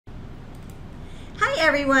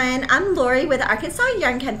everyone, I'm Lori with Arkansas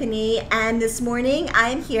Yarn Company, and this morning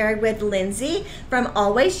I'm here with Lindsay from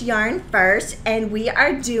Always Yarn First, and we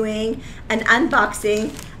are doing an unboxing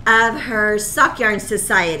of her Sock Yarn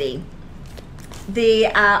Society, the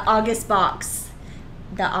August box.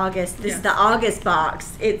 This is the August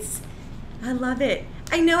box. I love it.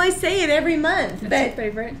 I know I say it every month, but your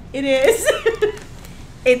favorite. It is.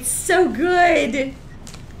 It's so good.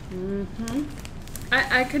 Mm-hmm.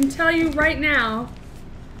 I can tell you right now,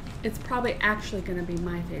 it's probably actually going to be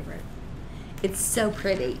my favorite. It's so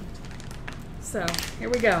pretty. So, here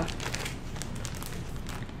we go.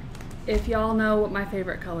 If y'all know what my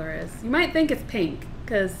favorite color is. You might think it's pink,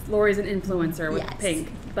 because Lori's an influencer with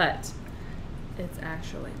pink, but it's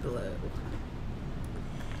actually blue.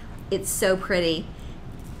 It's so pretty.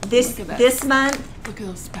 This month, look at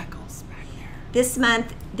those speckles back there. This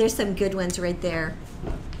month, there's some good ones right there.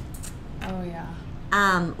 Oh, yeah.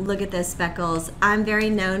 Look at those speckles. I'm very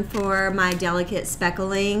known for my delicate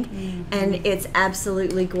speckling, and it's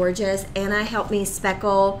absolutely gorgeous. Anna helped me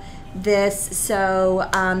speckle this, so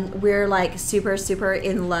we're like super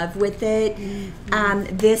in love with it.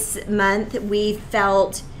 This month we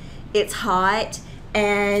felt it's hot,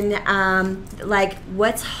 and like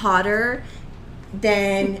what's hotter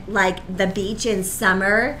than like the beach in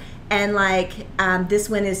summer? And like this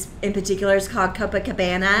one is in particular is called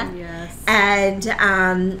Copacabana. Yes. And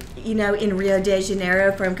you know, in Rio de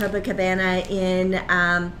Janeiro, from Copacabana in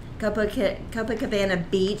Copacabana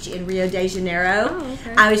Beach in Rio de Janeiro. Oh,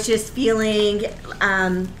 okay. I was just feeling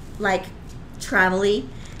like travel-y,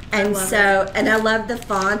 and I love the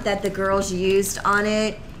font that the girls used on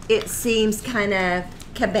it. It seems kind of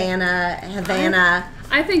Havana.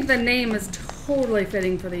 I think the name is totally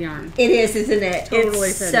fitting for the yarn. It is, isn't it? Totally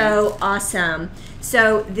it's fitting. So awesome.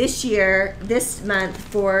 So this month,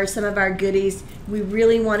 for some of our goodies, we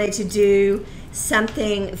really wanted to do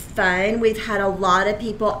something fun. We've had a lot of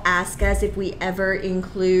people ask us if we ever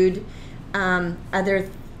include other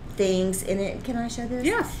things in it. Can I show this?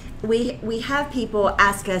 Yes. We have people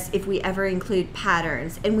ask us if we ever include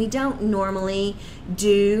patterns, and we don't normally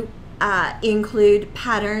do include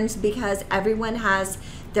patterns because everyone has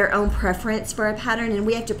their own preference for a pattern, and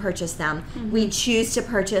we have to purchase them. We choose to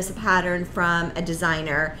purchase a pattern from a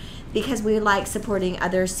designer because we like supporting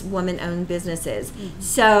other woman-owned businesses,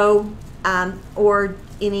 so or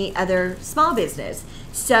any other small business.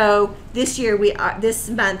 So this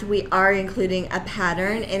month we are including a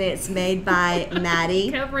pattern, and it's made by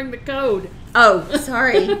Maddie. Covering the code. Oh,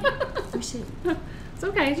 sorry. It's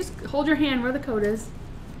okay. Just hold your hand where the code is.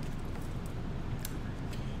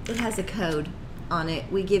 It has a code on it.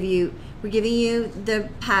 We're giving you the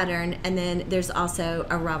pattern, and then there's also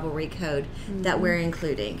a Ravelry code that we're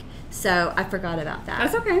including. So I forgot about that.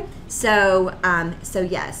 That's okay. So so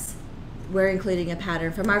yes, we're including a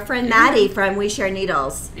pattern from our friend Maddie from We Share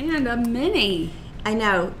Needles. And a mini. I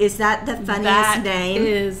know. Is that the funniest name? That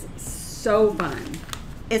is so fun.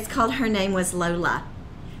 It's called Her Name Was Lola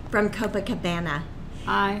from Copacabana.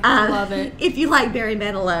 I love it. If you like Barry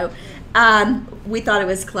Manilow. We thought it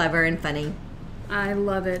was clever and funny. I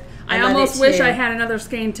love it. I I love almost it wish too. I had another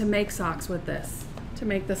skein to make socks with this. To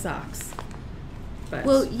make the socks. But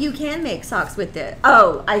Well, you can make socks with it.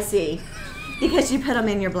 Oh, I see. Because you put them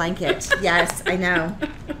in your blanket. Yes, I know.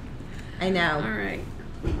 I know. all right.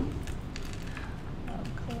 Up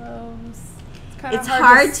close. It's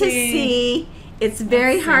hard to see. It's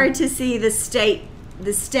very hard to see the state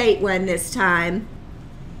one this time.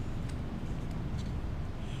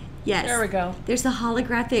 Yes. There we go. There's a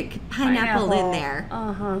holographic pineapple in there.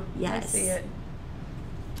 Uh-huh. Yes. I see it.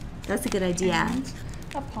 That's a good idea. And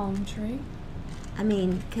a palm tree. I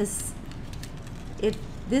mean, because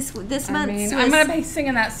this month. I'm going to be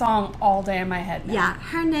singing that song all day in my head now. Yeah,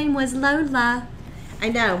 Her Name Was Lola. I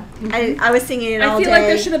know. I was singing it all day. I feel like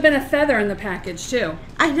there should have been a feather in the package, too.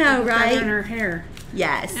 I know, A right? feather in her hair.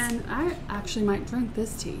 Yes. And I actually might drink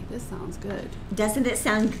this tea. This sounds good. Doesn't it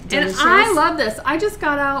sound delicious? And I love this. I just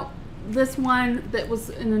got out this one that was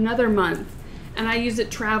in another month, and I used it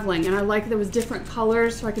traveling, and I like there was different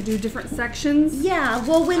colors so I could do different sections. Yeah,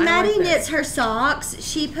 well, when I Maddie like this. knits her socks,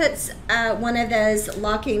 she puts one of those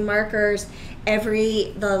locking markers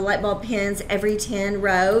the light bulb pins every 10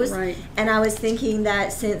 rows. Right. And I was thinking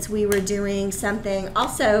that since we were doing something,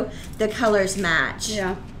 also the colors match.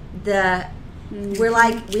 Yeah. We're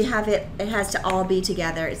like, we have it has to all be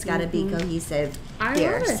together. It's got to be cohesive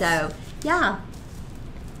here. love it. So, yeah.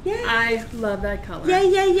 Yeah. I love that color. Yeah.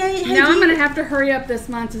 Hey, Now I'm going to have to hurry up this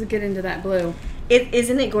month to get into that blue.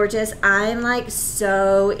 Isn't it gorgeous? I'm like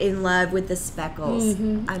so in love with the speckles.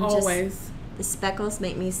 Always. The speckles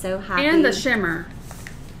make me so happy. And the shimmer.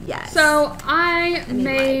 Yes. So I mean,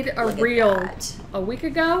 made like, a look at reel that. a week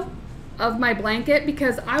ago of my blanket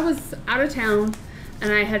because I was out of town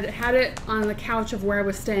and I had it on the couch of where I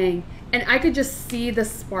was staying, and I could just see the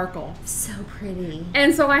sparkle. So pretty.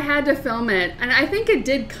 And so I had to film it, and I think it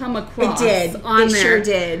did come across. It did. On It there. sure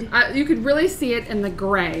did. You could really see it in the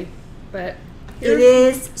gray, but It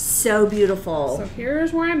is so beautiful. So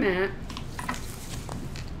here's where I'm at.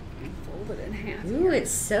 Fold it in half. Ooh, it's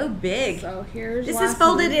so big. So here's This is last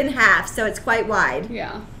folded month. in half, so it's quite wide.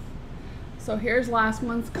 Yeah. So here's last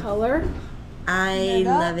month's color. I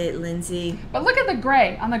love it, Lindsay. But look at the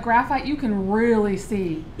gray. On the graphite, you can really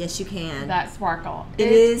see Yes, you can. that sparkle.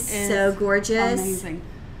 It is so gorgeous. Amazing.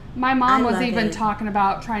 My mom was love even it. talking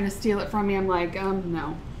about trying to steal it from me. I'm like,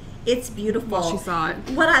 no. It's beautiful. Well, she saw it.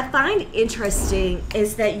 What I find interesting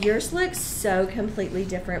is that yours looks so completely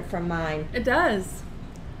different from mine. It does.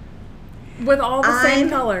 With all the same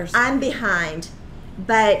colors. I'm behind,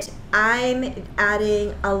 but I'm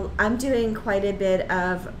doing quite a bit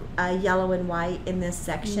of yellow and white in this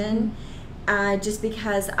section, just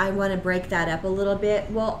because I want to break that up a little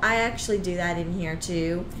bit. Well, I actually do that in here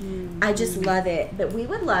too. I just love it, but we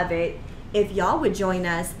would love it if y'all would join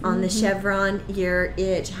us on the Chevron Year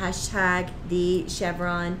Itch, hashtag the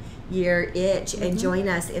Chevron Year Itch, and join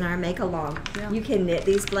us in our make-along. Yeah. You can knit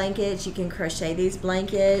these blankets, you can crochet these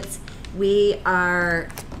blankets.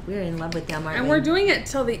 We're in love with them, aren't we? And we're doing it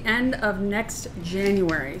till the end of next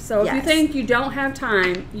January. So if you Yes. think you don't have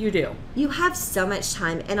time, you do. You have so much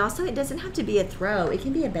time, and also it doesn't have to be a throw. It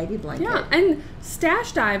can be a baby blanket. Yeah, and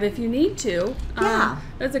stash dive if you need to. Yeah.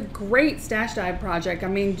 That's a great stash dive project. I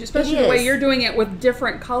mean, especially the way is. you're doing it with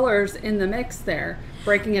different colors in the mix there,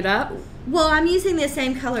 breaking it up. Well, I'm using the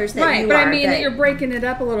same colors that Right, you but are. I mean that you're breaking it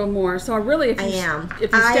up a little more. So really, if you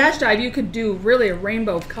stash dive, you could do really a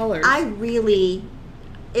rainbow of colors.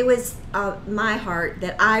 It was my heart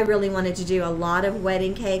that I really wanted to do a lot of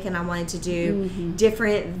wedding cake, and I wanted to do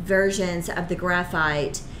different versions of the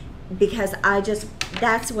graphite, because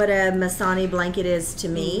that's what a Masani blanket is to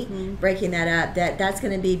me. Breaking that up, that's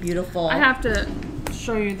going to be beautiful. I have to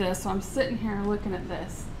show you this. So I'm sitting here looking at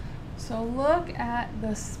this. So look at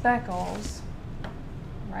the speckles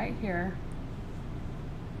right here.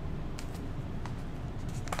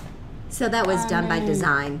 So that was done by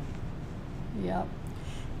design, Yep.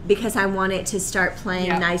 because I want it to start playing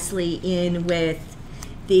nicely in with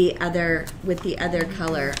the other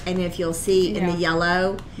color. And if you'll see in the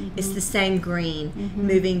yellow, it's the same green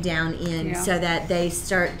moving down in, so that they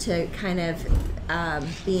start to kind of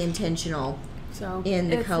be intentional in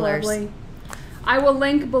the colors. Lovely. I will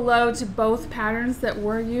link below to both patterns that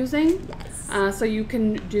we're using. Yes. So you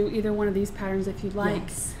can do either one of these patterns if you'd like.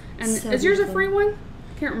 Yes. And So is yours a beautiful. free one?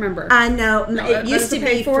 Can't remember. No, it used to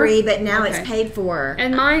be free, but now it's Okay. paid for.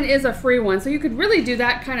 And mine is a free one, so you could really do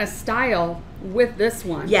that kind of style with this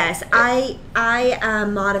one. Yes, I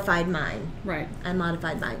modified mine. Right. I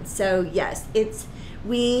modified mine. So yes,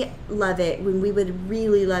 we love it. We would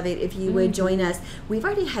really love it if you would join us. We've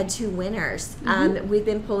already had 2 winners. We've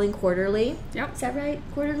been pulling quarterly. Yep. Is that right?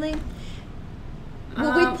 Quarterly?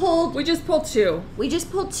 Well, we just pulled 2. we just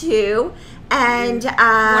pulled 2, and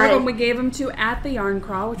One of them we gave them to at the yarn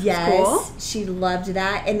crawl, which was cool. she loved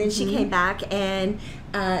that, and then she came back and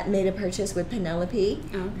made a purchase with Penelope.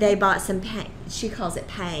 Okay. They bought some she calls it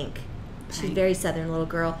pank. She's a very southern little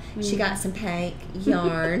girl. She got some pank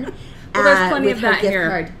yarn. Well, there's plenty with of her that gift here.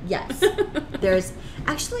 card. Yes. There's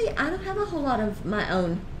actually, I don't have a whole lot of my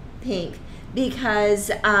own pink, because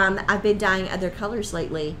I've been dyeing other colors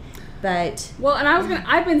lately. But Well, and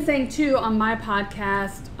I've been saying too on my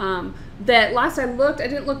podcast that last I looked, I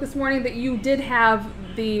didn't look this morning, that you did have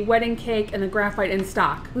the wedding cake and the graphite in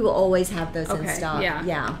stock. we will always have those in stock.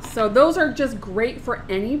 Yeah. So those are just great for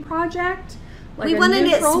any project. Like We a want to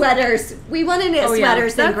knit neutral. sweaters. We want to knit Oh, yeah.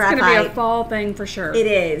 sweaters and That's going to be graphite. a fall thing for sure. It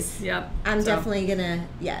is. Yep. I'm So, definitely gonna,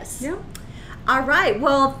 yes. Yeah. All right.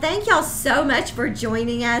 Well, thank y'all so much for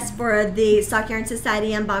joining us for the Stock Yarn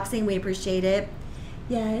Society unboxing. We appreciate it.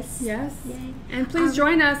 Yes. Yes. Yay. And please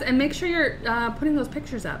join us and make sure you're putting those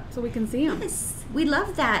pictures up so we can see them. Yes. We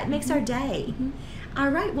love that. It makes our day. All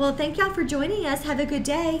right. Well, thank y'all for joining us. Have a good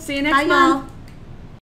day. See you next Bye, y'all. month.